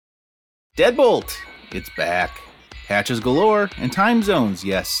Deadbolt! It's back. Patches galore and time zones.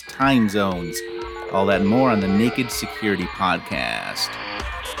 Yes, time zones. All that and more on the Naked Security Podcast.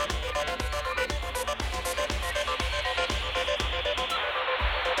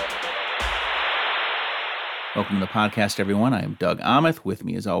 Welcome to the podcast, everyone. I am Doug Aamoth. With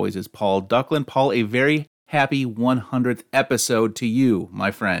me, as always, is Paul Ducklin. Paul, a very happy 100th episode to you,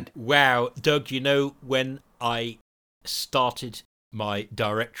 my friend. Wow, Doug, you know, when I started my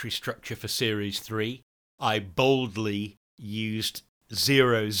directory structure for Series 3, I boldly used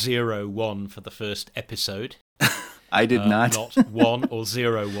 001 for the first episode. I did not. Not 1 or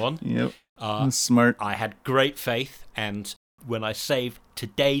 01. Yep. That's smart. I had great faith, and when I save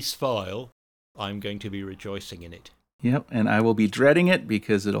today's file, I'm going to be rejoicing in it. Yep, and I will be dreading it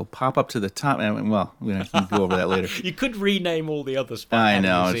because it'll pop up to the top. Well, we're going to go over that later. You could rename all the others I by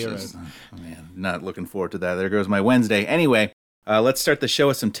know. adding a zero. Just, man, not looking forward to that. There goes my Wednesday. Anyway, let's start the show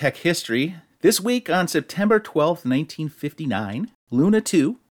with some tech history. This week on September 12th, 1959, Luna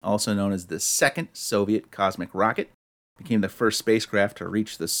 2, also known as the second Soviet cosmic rocket, became the first spacecraft to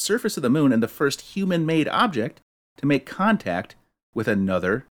reach the surface of the moon and the first human-made object to make contact with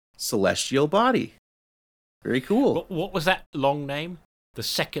another celestial body. Very cool. What was that long name? The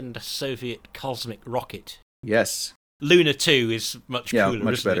second Soviet cosmic rocket. Yes. Luna 2 is much cooler,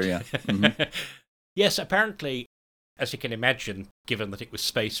 much isn't better, it? yeah. Mm-hmm. Yes, apparently, as you can imagine, given that it was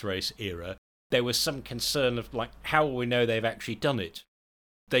space race era, there was some concern of, like, how will we know they've actually done it?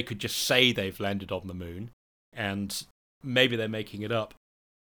 They could just say they've landed on the moon, and maybe they're making it up.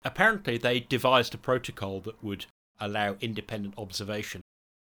 Apparently, they devised a protocol that would allow independent observation.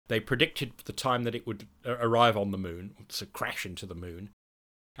 They predicted the time that it would arrive on the moon, so crash into the moon,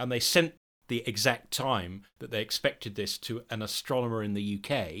 and they sent the exact time that they expected this to an astronomer in the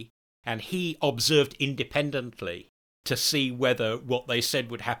UK, and he observed independently to see whether what they said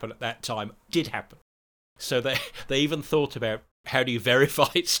would happen at that time did happen. So they even thought about, how do you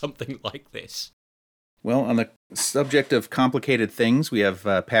verify something like this? Well, on the subject of complicated things, we have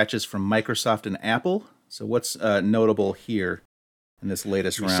patches from Microsoft and Apple. So what's notable here in this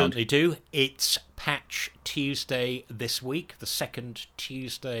latest round? We certainly do. It's Patch Tuesday this week, the second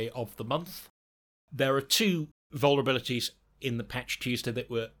Tuesday of the month. There are two vulnerabilities in the Patch Tuesday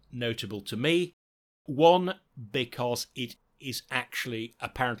that were notable to me. One, because it is actually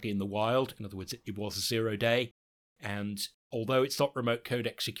apparently in the wild. In other words, it was a 0 day. And although it's not remote code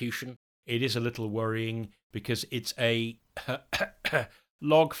execution, it is a little worrying because it's a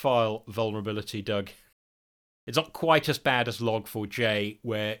log file vulnerability, Doug. It's not quite as bad as Log4j,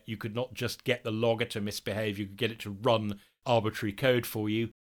 where you could not just get the logger to misbehave, you could get it to run arbitrary code for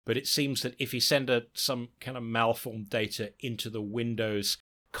you. But it seems that if you send some kind of malformed data into the Windows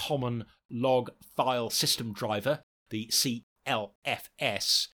Common Log File System Driver, the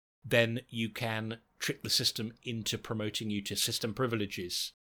CLFS, then you can trick the system into promoting you to system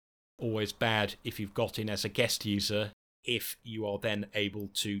privileges. Always bad if you've got in as a guest user, if you are then able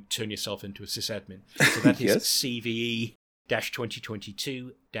to turn yourself into a sysadmin. So that is Yes.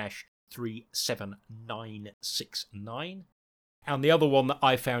 CVE-2022-37969. And the other one that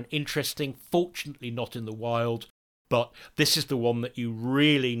I found interesting, fortunately not in the wild, but this is the one that you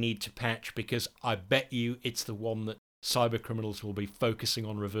really need to patch because I bet you it's the one that cybercriminals will be focusing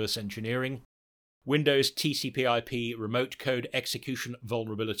on reverse engineering. Windows TCP/IP Remote Code Execution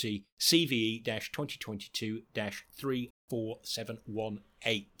Vulnerability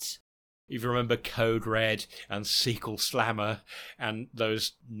CVE-2022-34718. If you remember Code Red and SQL Slammer and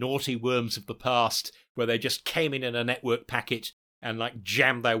those naughty worms of the past where they just came in a network packet and like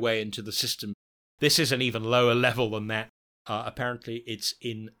jammed their way into the system, this is an even lower level than that. Apparently it's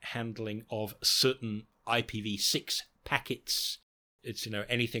in handling of certain IPv6 packets. It's,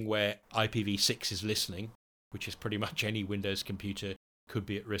 anything where IPv6 is listening, which is pretty much any Windows computer could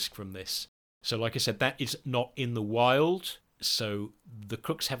be at risk from this. So like I said, that is not in the wild, so the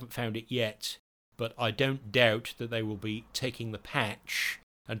crooks haven't found it yet, but I don't doubt that they will be taking the patch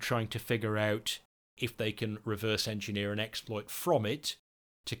and trying to figure out if they can reverse engineer an exploit from it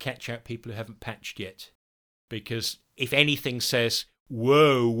to catch out people who haven't patched yet. Because if anything says,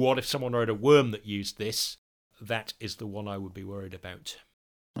 whoa, what if someone wrote a worm that used this? That is the one I would be worried about.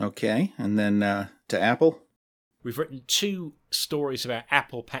 Okay, and then to Apple. We've written two stories about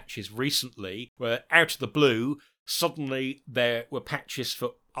Apple patches recently, where out of the blue, suddenly there were patches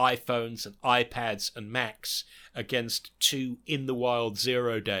for iPhones and iPads and Macs against two in-the-wild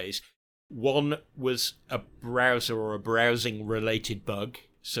 0 days. One was a browser or a browsing-related bug,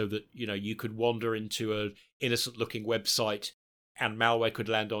 so that you could wander into an innocent-looking website and malware could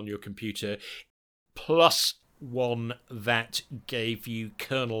land on your computer. Plus, one that gave you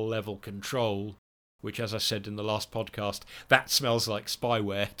kernel level control, which, as I said in the last podcast, that smells like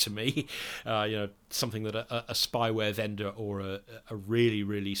spyware to me. Something that a spyware vendor or a really,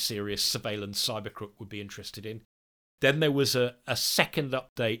 really serious surveillance cybercrook would be interested in. Then there was a second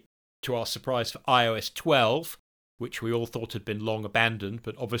update, to our surprise, for iOS 12, which we all thought had been long abandoned,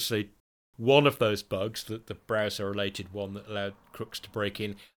 but obviously one of those bugs, the browser-related one that allowed crooks to break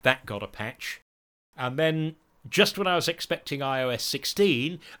in, that got a patch. And then, just when I was expecting iOS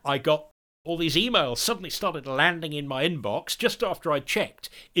 16, I got all these emails suddenly started landing in my inbox just after I checked,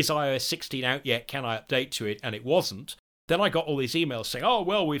 is iOS 16 out yet? Can I update to it? And it wasn't. Then I got all these emails saying, oh,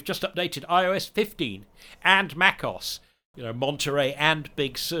 well, we've just updated iOS 15 and macOS, Monterey and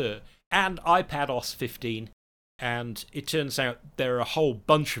Big Sur, and iPadOS 15. And it turns out there are a whole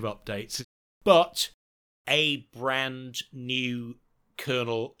bunch of updates, but a brand new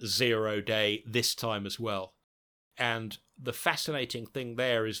kernel 0 day this time as well. And the fascinating thing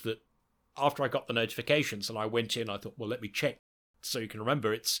there is that after I got the notifications and I went in, I thought, well, let me check. So you can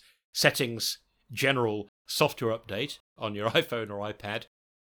remember it's settings, general software update on your iPhone or iPad.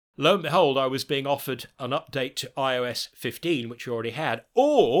 Lo and behold, I was being offered an update to iOS 15, which you already had,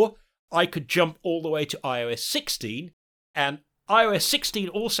 or I could jump all the way to iOS 16, and iOS 16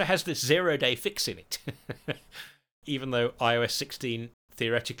 also has this 0 day fix in it. Even though iOS 16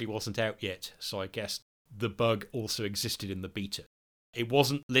 theoretically wasn't out yet, so I guess the bug also existed in the beta. It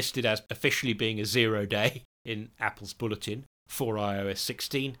wasn't listed as officially being a 0 day in Apple's bulletin for iOS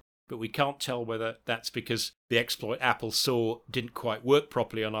 16, but we can't tell whether that's because the exploit Apple saw didn't quite work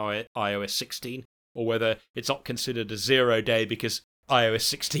properly on iOS 16, or whether it's not considered a 0 day because iOS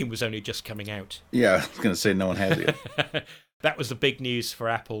 16 was only just coming out. Yeah, I was going to say no one has it. That was the big news for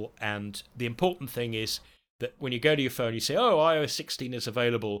Apple, and the important thing is that when you go to your phone, you say, oh, iOS 16 is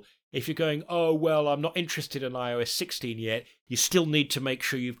available. If you're going, oh, well, I'm not interested in iOS 16 yet, you still need to make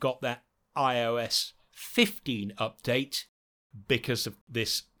sure you've got that iOS 15 update because of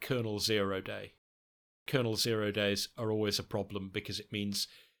this kernel 0 day. Kernel 0 days are always a problem because it means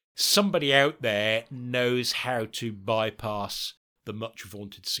somebody out there knows how to bypass the much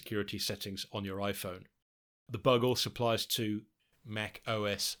vaunted security settings on your iPhone. The bug also applies to Mac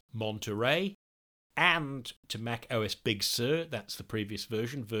OS Monterey and to Mac OS Big Sur. That's the previous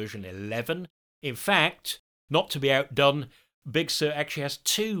version, version 11. In fact, not to be outdone, Big Sur actually has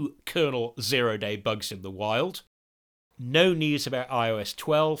 2 kernel 0 day bugs in the wild. No news about iOS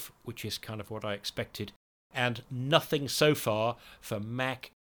 12, which is kind of what I expected, and nothing so far for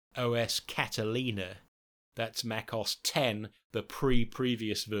Mac OS Catalina. That's Mac OS 10, the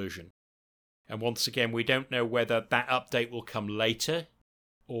previous version. And once again, we don't know whether that update will come later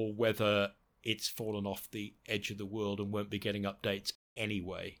or whether it's fallen off the edge of the world and won't be getting updates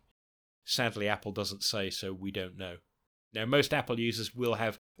anyway. Sadly, Apple doesn't say, so we don't know. Now, most Apple users will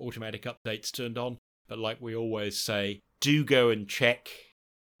have automatic updates turned on, but like we always say, do go and check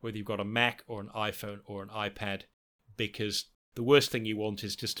whether you've got a Mac or an iPhone or an iPad, because the worst thing you want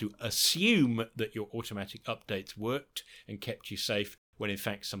is just to assume that your automatic updates worked and kept you safe when in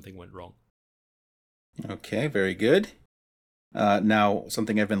fact something went wrong. Okay, very good. Now,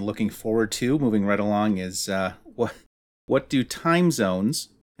 something I've been looking forward to, moving right along, is what do time zones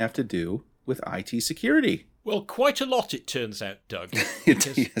have to do with IT security? Well, quite a lot, it turns out, Doug.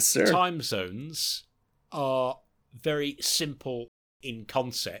 Yes, sir. Time zones are very simple in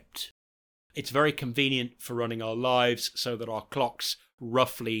concept. It's very convenient for running our lives so that our clocks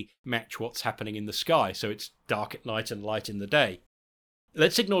roughly match what's happening in the sky, so it's dark at night and light in the day.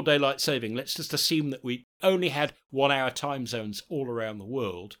 Let's ignore daylight saving. Let's just assume that we only had 1 hour time zones all around the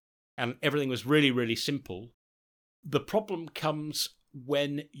world and everything was really, really simple. The problem comes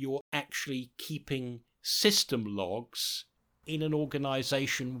when you're actually keeping system logs in an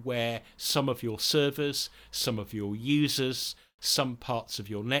organization where some of your servers, some of your users, some parts of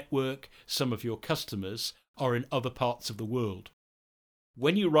your network, some of your customers are in other parts of the world.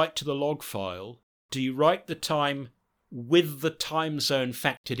 When you write to the log file, do you write the time with the time zone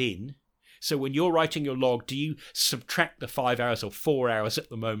factored in? So when you're writing your log, do you subtract the 5 hours or 4 hours at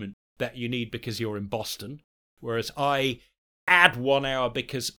the moment that you need because you're in Boston? Whereas I add 1 hour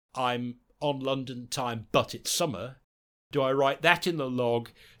because I'm on London time, but it's summer. Do I write that in the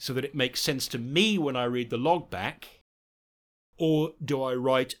log so that it makes sense to me when I read the log back? Or do I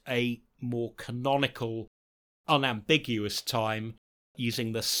write a more canonical, unambiguous time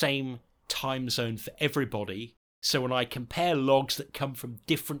using the same time zone for everybody? So when I compare logs that come from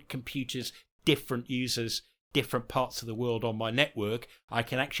different computers, different users, different parts of the world on my network, I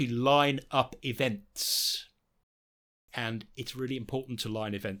can actually line up events. And it's really important to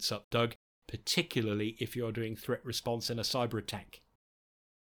line events up, Doug, particularly if you're doing threat response in a cyber attack.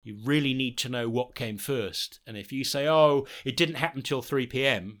 You really need to know what came first. And if you say, oh, it didn't happen till 3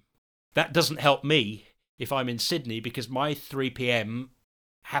 p.m, that doesn't help me if I'm in Sydney, because my 3 p.m.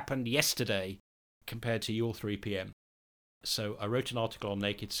 happened yesterday compared to your 3 p.m. So I wrote an article on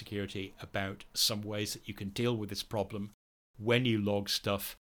Naked Security about some ways that you can deal with this problem when you log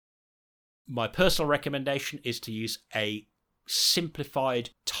stuff. My personal recommendation is to use a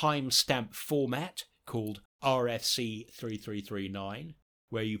simplified timestamp format called RFC 3339,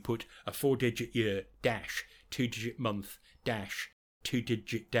 where you put a 4-digit year dash 2-digit month dash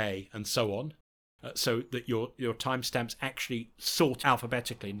 2-digit day and so on, so that your timestamps actually sort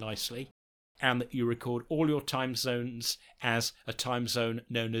alphabetically nicely, and that you record all your time zones as a time zone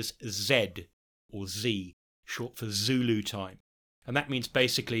known as Z or Z, short for Zulu time. And that means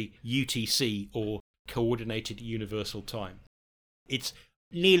basically UTC, or Coordinated Universal Time. It's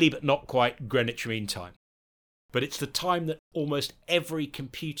nearly but not quite Greenwich Mean Time. But it's the time that almost every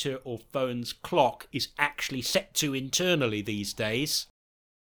computer or phone's clock is actually set to internally these days.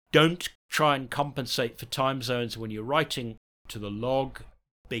 Don't try and compensate for time zones when you're writing to the log,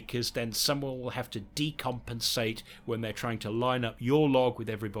 because then someone will have to decompensate when they're trying to line up your log with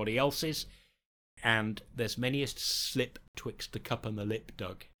everybody else's. And there's many a slip twixt the cup and the lip,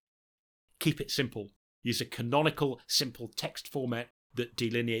 Doug. Keep it simple. Use a canonical, simple text format that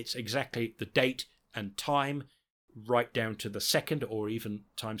delineates exactly the date and time, right down to the second, or even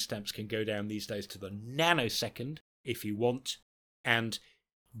timestamps can go down these days to the nanosecond if you want. And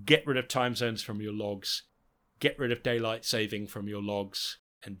get rid of time zones from your logs. Get rid of daylight saving from your logs.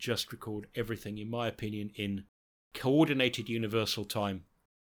 And just record everything, in my opinion, in Coordinated Universal Time.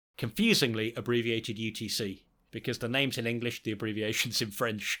 Confusingly abbreviated UTC, because the name's in English, the abbreviation's in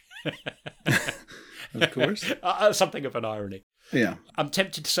French. Of course. Something of an irony. Yeah. I'm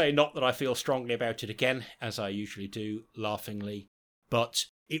tempted to say not that I feel strongly about it again, as I usually do, laughingly, but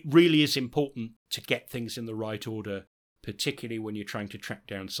it really is important to get things in the right order, particularly when you're trying to track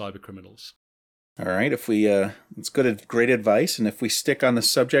down cyber criminals. All right, if we it's great advice, and if we stick on the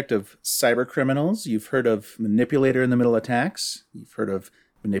subject of cyber criminals, you've heard of manipulator in the middle attacks, you've heard of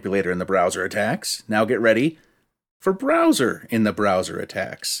manipulator in the browser attacks. Now get ready for browser in the browser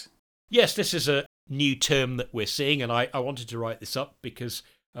attacks. Yes, this is a new term that we're seeing, and I wanted to write this up because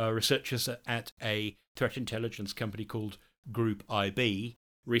researchers at a threat intelligence company called Group IB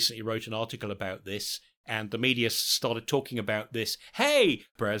recently wrote an article about this, and the media started talking about this. Hey,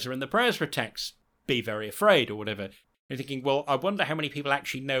 browser in the browser attacks, be very afraid, or whatever. And thinking, well, I wonder how many people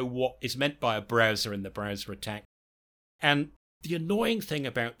actually know what is meant by a browser in the browser attack. And the annoying thing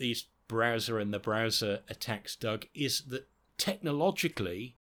about these browser in the browser attacks, Doug, is that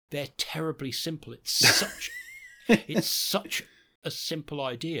technologically they're terribly simple. It's such a simple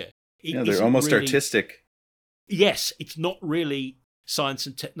idea. They're almost really artistic. Yes, it's not really science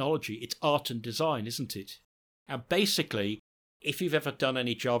and technology. It's art and design, isn't it? And basically, if you've ever done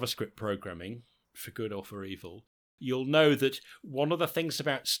any JavaScript programming, for good or for evil, you'll know that one of the things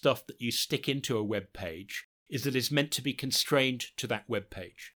about stuff that you stick into a web page is that it's meant to be constrained to that web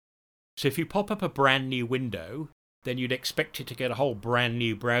page. So if you pop up a brand new window, then you'd expect it to get a whole brand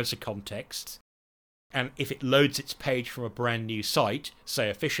new browser context. And if it loads its page from a brand new site, say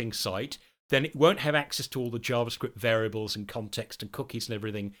a phishing site, then it won't have access to all the JavaScript variables and context and cookies and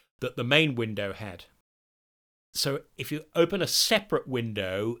everything that the main window had. So if you open a separate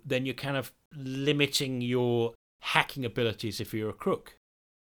window, then you're kind of limiting your hacking abilities if you're a crook.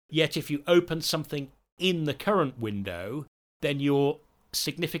 Yet if you open something in the current window, then you're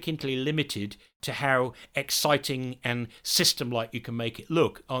significantly limited to how exciting and system-like you can make it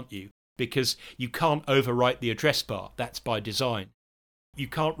look, aren't you? Because you can't overwrite the address bar. That's by design. You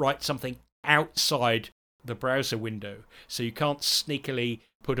can't write something outside the browser window. So you can't sneakily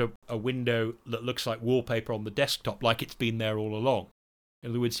put a window that looks like wallpaper on the desktop like it's been there all along. In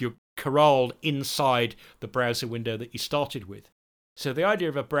other words, you're corralled inside the browser window that you started with. So the idea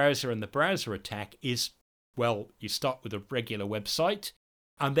of a browser in the browser attack is, well, you start with a regular website,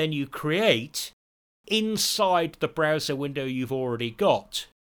 and then you create, inside the browser window you've already got,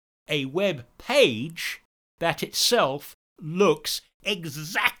 a web page that itself looks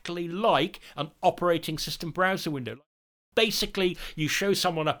exactly like an operating system browser window. Basically, you show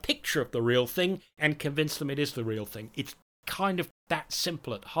someone a picture of the real thing and convince them it is the real thing. It's kind of that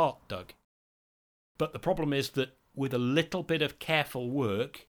simple at heart, Doug. But the problem is that with a little bit of careful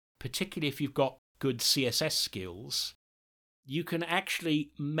work, particularly if you've got good CSS skills, you can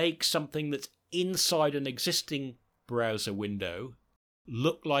actually make something that's inside an existing browser window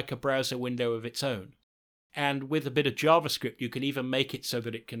look like a browser window of its own. And with a bit of JavaScript, you can even make it so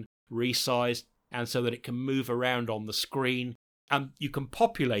that it can resized, and so that it can move around on the screen. And you can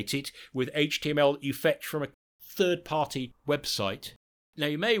populate it with HTML that you fetch from a third-party website. Now,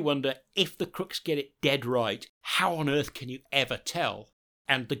 you may wonder, if the crooks get it dead right, how on earth can you ever tell?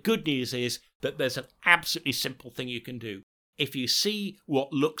 And the good news is that there's an absolutely simple thing you can do. If you see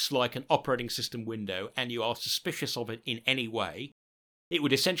what looks like an operating system window and you are suspicious of it in any way, it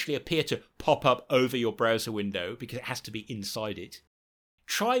would essentially appear to pop up over your browser window because it has to be inside it.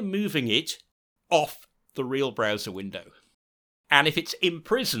 Try moving it off the real browser window. And if it's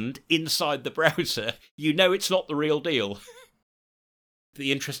imprisoned inside the browser, you know it's not the real deal.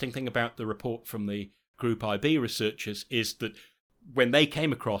 The interesting thing about the report from the Group IB researchers is that when they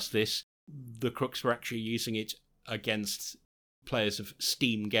came across this, the crooks were actually using it against players of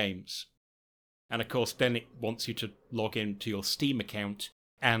Steam games. And of course, then it wants you to log into your Steam account.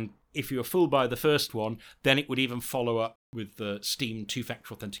 And if you were fooled by the first one, then it would even follow up with the Steam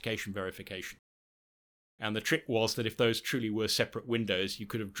two-factor authentication verification. And the trick was that if those truly were separate windows, you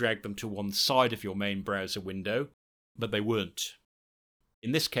could have dragged them to one side of your main browser window, but they weren't.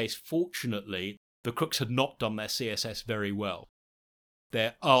 In this case, fortunately, the crooks had not done their CSS very well.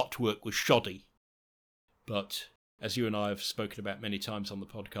 Their artwork was shoddy. But, as you and I have spoken about many times on the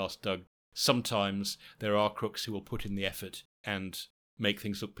podcast, Doug, sometimes there are crooks who will put in the effort and make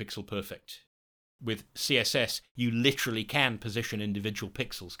things look pixel perfect. With CSS, you literally can position individual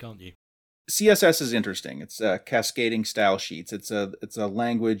pixels, can't you? CSS is interesting. It's cascading style sheets. It's a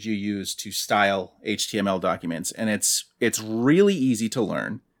language you use to style HTML documents, and it's really easy to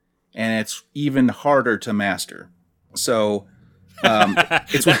learn, and it's even harder to master. So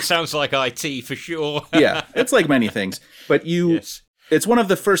that sounds like IT for sure. Yeah, it's like many things. But yes. It's one of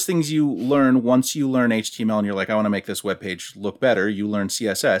the first things you learn once you learn HTML, and you're like, I want to make this web page look better. You learn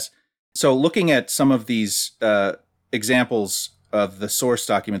CSS. So looking at some of these examples of the source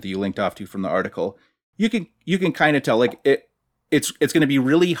document that you linked off to from the article, you can kind of tell, like, it's going to be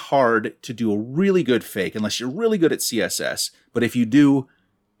really hard to do a really good fake unless you're really good at CSS. But if you do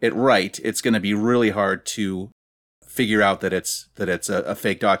it right, it's going to be really hard to figure out that it's a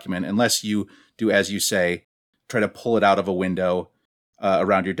fake document unless you do, as you say, try to pull it out of a window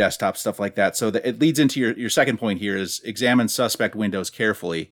around your desktop, stuff like that. So it leads into your second point here is examine suspect windows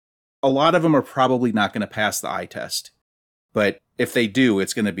carefully. A lot of them are probably not going to pass the eye test. But if they do,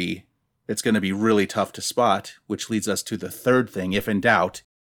 it's going to be really tough to spot, which leads us to the third thing. If in doubt,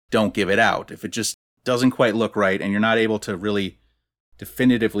 don't give it out. If it just doesn't quite look right and you're not able to really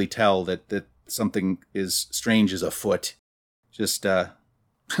definitively tell that something is strange as afoot, just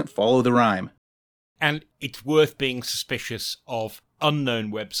follow the rhyme. And it's worth being suspicious of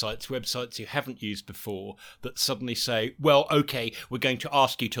unknown websites you haven't used before, that suddenly say, well, okay, we're going to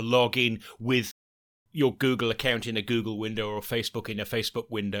ask you to log in with your Google account in a Google window, or Facebook in a Facebook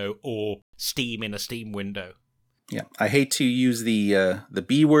window, or Steam in a Steam window. Yeah, I hate to use the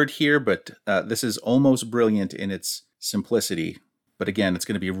B word here, but this is almost brilliant in its simplicity. But again, it's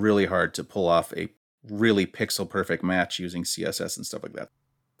going to be really hard to pull off a really pixel-perfect match using CSS and stuff like that.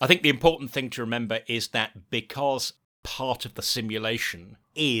 I think the important thing to remember is that because part of the simulation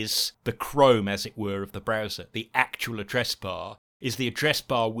is the Chrome, as it were, of the browser, the actual address bar, is the address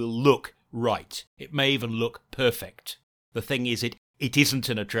bar will look right. It may even look perfect. The thing is, it isn't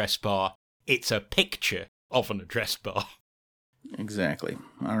an address bar. It's a picture of an address bar. Exactly.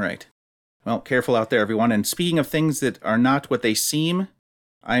 All right. Well, careful out there, everyone. And speaking of things that are not what they seem,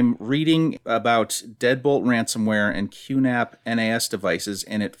 I'm reading about Deadbolt ransomware and QNAP NAS devices,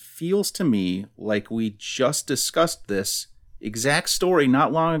 and it feels to me like we just discussed this exact story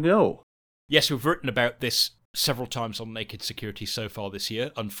not long ago. Yes, we've written about this several times on Naked Security so far this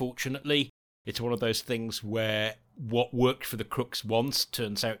year. Unfortunately, it's one of those things where what worked for the crooks once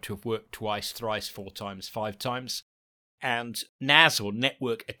turns out to have worked twice, thrice, 4 times, 5 times. And NAS, or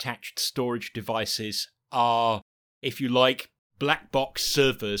network attached storage devices, are, if you like, black box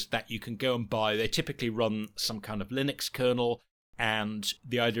servers that you can go and buy. They typically run some kind of Linux kernel, and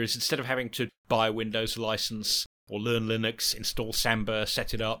the idea is, instead of having to buy a Windows license or learn Linux, install Samba,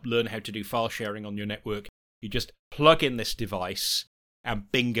 set it up, learn how to do file sharing on your network, you just plug in this device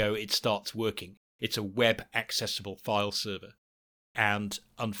and bingo, it starts working. It's a web accessible file server. And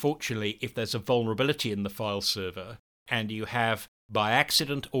unfortunately, if there's a vulnerability in the file server and you have, by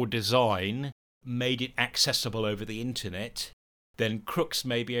accident or design, made it accessible over the internet, then crooks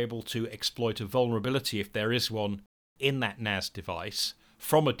may be able to exploit a vulnerability, if there is one, in that NAS device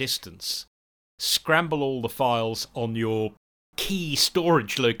from a distance, scramble all the files on your key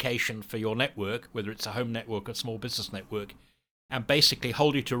storage location for your network, whether it's a home network or small business network, and basically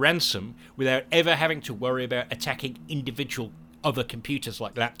hold you to ransom without ever having to worry about attacking individual other computers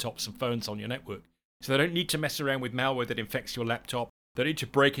like laptops and phones on your network. So they don't need to mess around with malware that infects your laptop. They don't need to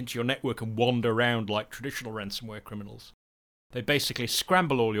break into your network and wander around like traditional ransomware criminals. They basically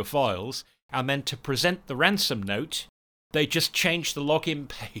scramble all your files, and then to present the ransom note, they just change the login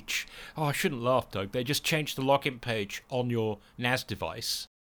page. Oh, I shouldn't laugh, Doug. They just change the login page on your NAS device.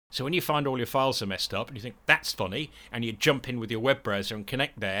 So when you find all your files are messed up and you think, that's funny, and you jump in with your web browser and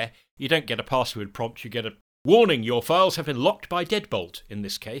connect there, you don't get a password prompt, you get a warning, your files have been locked by Deadbolt, in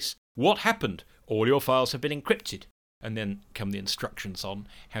this case. What happened? All your files have been encrypted. And then come the instructions on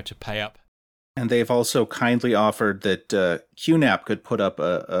how to pay up. And they've also kindly offered that QNAP could put up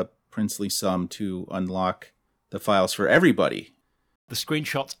a princely sum to unlock the files for everybody. The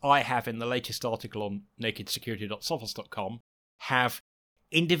screenshots I have in the latest article on nakedsecurity.sophos.com have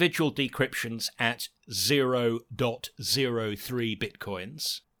individual decryptions at 0.03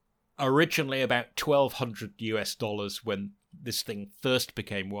 bitcoins. Originally about $1,200 when this thing first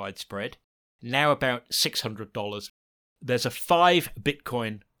became widespread. Now about $600. There's a 5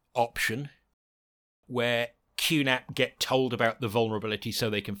 Bitcoin option where QNAP get told about the vulnerability so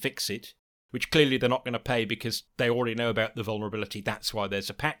they can fix it, which clearly they're not going to pay because they already know about the vulnerability. That's why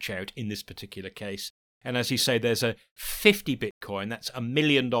there's a patch out in this particular case. And as you say, there's a 50 Bitcoin. That's $1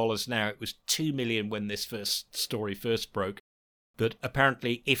 million now. It was 2 million when this first story first broke. But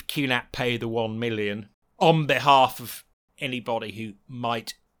apparently if QNAP pay the 1 million on behalf of anybody who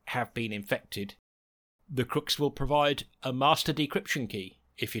might have been infected, the crooks will provide a master decryption key,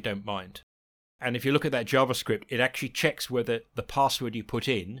 if you don't mind. And if you look at that JavaScript, it actually checks whether the password you put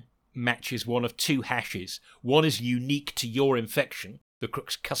in matches one of 2 hashes. One is unique to your infection. The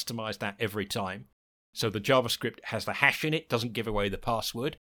crooks customize that every time. So the JavaScript has the hash in it, doesn't give away the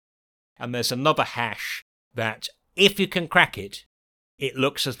password. And there's another hash that, if you can crack it, it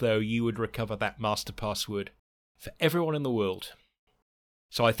looks as though you would recover that master password for everyone in the world.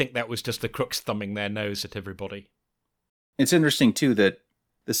 So I think that was just the crooks thumbing their nose at everybody. It's interesting, too, that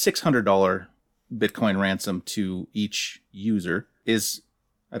the $600 Bitcoin ransom to each user is,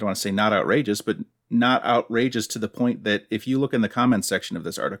 I don't want to say not outrageous, but not outrageous to the point that if you look in the comments section of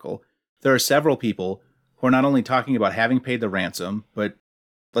this article, there are several people who are not only talking about having paid the ransom, but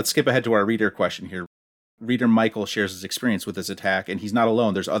let's skip ahead to our reader question here. Reader Michael shares his experience with this attack, and he's not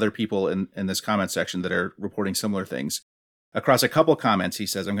alone. There's other people in this comment section that are reporting similar things. Across a couple comments, he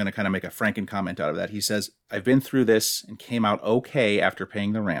says, I'm going to kind of make a Franken comment out of that. He says, I've been through this and came out okay after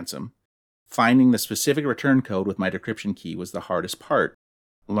paying the ransom. Finding the specific return code with my decryption key was the hardest part.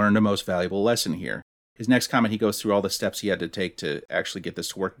 Learned a most valuable lesson here. His next comment, he goes through all the steps he had to take to actually get this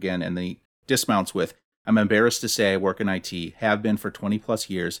to work again, and then he dismounts with, I'm embarrassed to say I work in IT, have been for 20 plus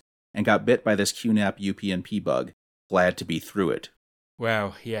years, and got bit by this QNAP UPnP bug. Glad to be through it.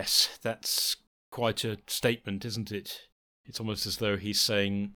 Wow, yes, that's quite a statement, isn't it? It's almost as though he's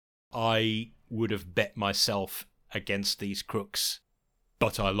saying, I would have bet myself against these crooks,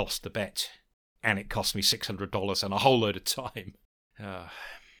 but I lost the bet, and it cost me $600 and a whole load of time.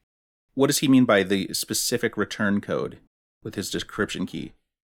 What does he mean by the specific return code with his decryption key?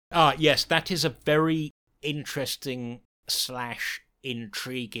 Yes, that is a very interesting /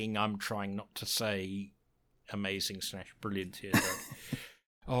 intriguing, I'm trying not to say amazing / brilliant here.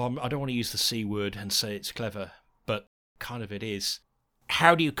 I don't want to use the C word and say it's clever, but kind of it is.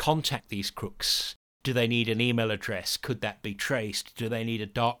 How do you contact these crooks? Do they need an email address? Could that be traced? Do they need a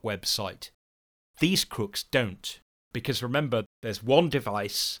dark website? These crooks don't, because remember, there's one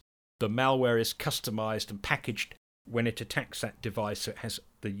device, the malware is customized and packaged when it attacks that device, so it has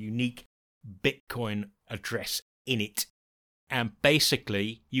the unique Bitcoin address in it. And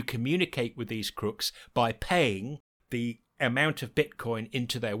basically, you communicate with these crooks by paying the amount of Bitcoin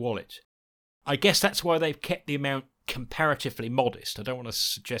into their wallet. I guess that's why they've kept the amount comparatively modest. I don't want to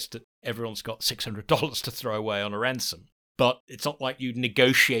suggest that everyone's got $600 to throw away on a ransom, but it's not like you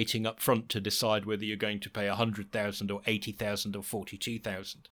negotiating up front to decide whether you're going to pay $100,000 or $80,000 or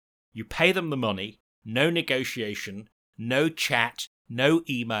 $42,000. You pay them the money, no negotiation, no chat, no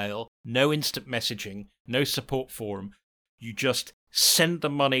email, no instant messaging, no support forum. You just send the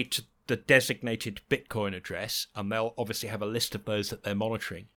money to the designated Bitcoin address, and they'll obviously have a list of those that they're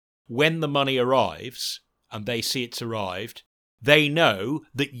monitoring. When the money arrives, and they see it's arrived, they know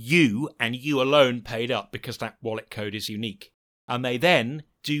that you and you alone paid up because that wallet code is unique. And they then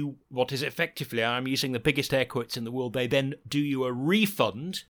do what is effectively, I'm using the biggest air quotes in the world, they then do you a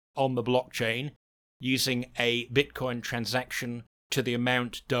refund on the blockchain using a Bitcoin transaction to the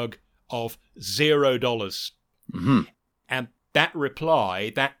amount, Doug, of $0. Mm-hmm. And that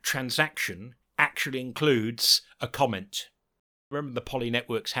reply, that transaction, actually includes a comment. Remember the Poly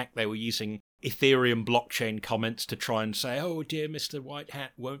Networks hack? They were using Ethereum blockchain comments to try and say, oh, dear Mr. White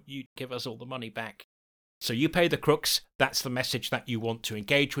Hat, won't you give us all the money back? So you pay the crooks, that's the message that you want to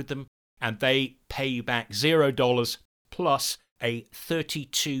engage with them, and they pay you back $0 plus a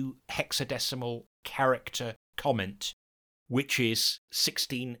 32 hexadecimal character comment, which is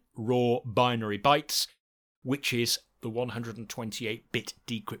 16 raw binary bytes, which is the 128-bit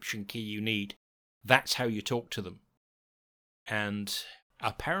decryption key you need. That's how you talk to them. And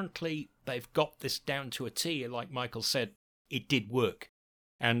apparently they've got this down to a T. Like Michael said, it did work.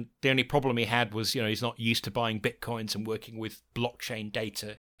 And the only problem he had was, he's not used to buying bitcoins and working with blockchain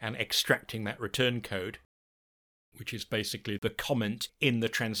data and extracting that return code, which is basically the comment in the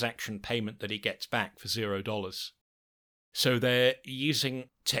transaction payment that he gets back for $0. So they're using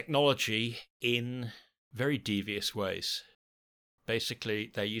technology in very devious ways.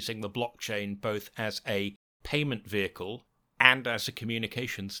 Basically, they're using the blockchain both as a payment vehicle and as a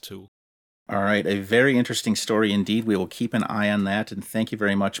communications tool. All right, a very interesting story indeed. We will keep an eye on that, and thank you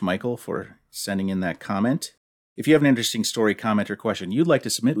very much, Michael, for sending in that comment. If you have an interesting story, comment, or question you'd like to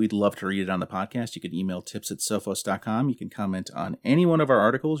submit, we'd love to read it on the podcast. You can email tips@sophos.com. You can comment on any one of our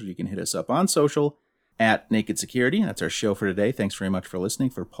articles, or you can hit us up on social @Naked Security. That's our show for today. Thanks very much for listening.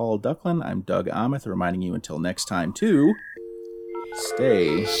 For Paul Ducklin, I'm Doug Aamoth, reminding you until next time to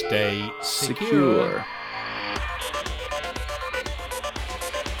stay secure.